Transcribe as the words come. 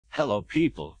Hello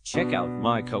people, check out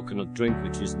my coconut drink,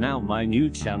 which is now my new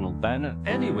channel banner.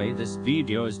 Anyway, this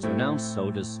video is to announce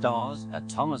Sodor stars, a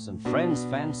Thomas and Friends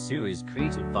fan series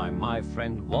created by my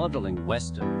friend Waddling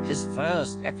Weston. His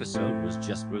first episode was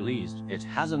just released. It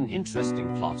has an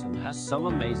interesting plot and has some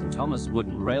amazing Thomas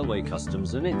wooden railway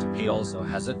customs in it. He also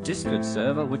has a Discord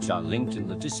server which I linked in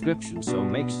the description, so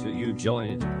make sure you join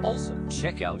it. Also,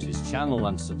 check out his channel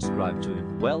and subscribe to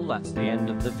him. Well, that's the end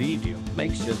of the video.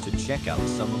 Make sure to check out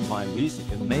some of my music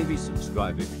and maybe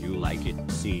subscribe if you like it.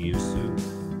 See you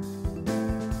soon.